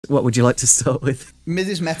What would you like to start with?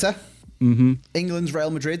 Mrs. Meta. Mm-hmm. England's Real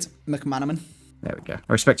Madrid. McManaman. There we go.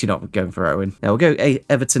 I respect you not going for Owen. Now we'll go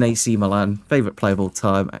Everton, AC Milan. Favourite player of all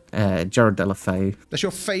time, Jared Delafeu. That's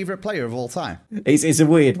your favourite player of all time? It's a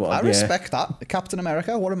weird one. I respect that. Captain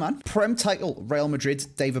America, what a man. Prem title, Real Madrid,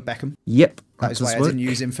 David Beckham. Yep. That is why I didn't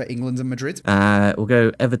use him for England and Madrid. We'll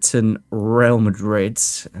go Everton, Real Madrid.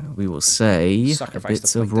 We will say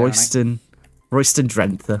Sacrifice a bit of Royston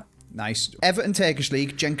Drenthe. Nice. Everton, Turkish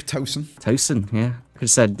League, Cenk Tosun. Tosun, yeah. Could have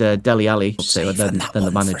said Dele Alli, then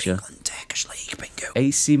the manager. Turkish League, bingo.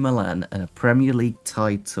 AC Milan and a Premier League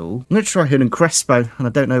title. I'm going to try Hernan Crespo, and I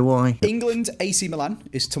don't know why. England, AC Milan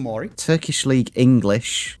is Tomori. Turkish League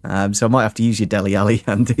English, so I might have to use your Dele Alli,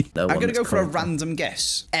 Andy. I'm going to go for a random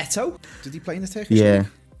guess. Eto? Did he play in the Turkish League? Yeah.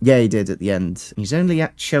 Yeah, he did at the end. He's only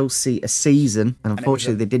at Chelsea a season, and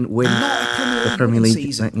unfortunately they didn't win the Premier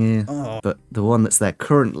League that year. But the one that's there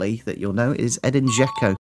currently that you'll know is Edin Dzeko.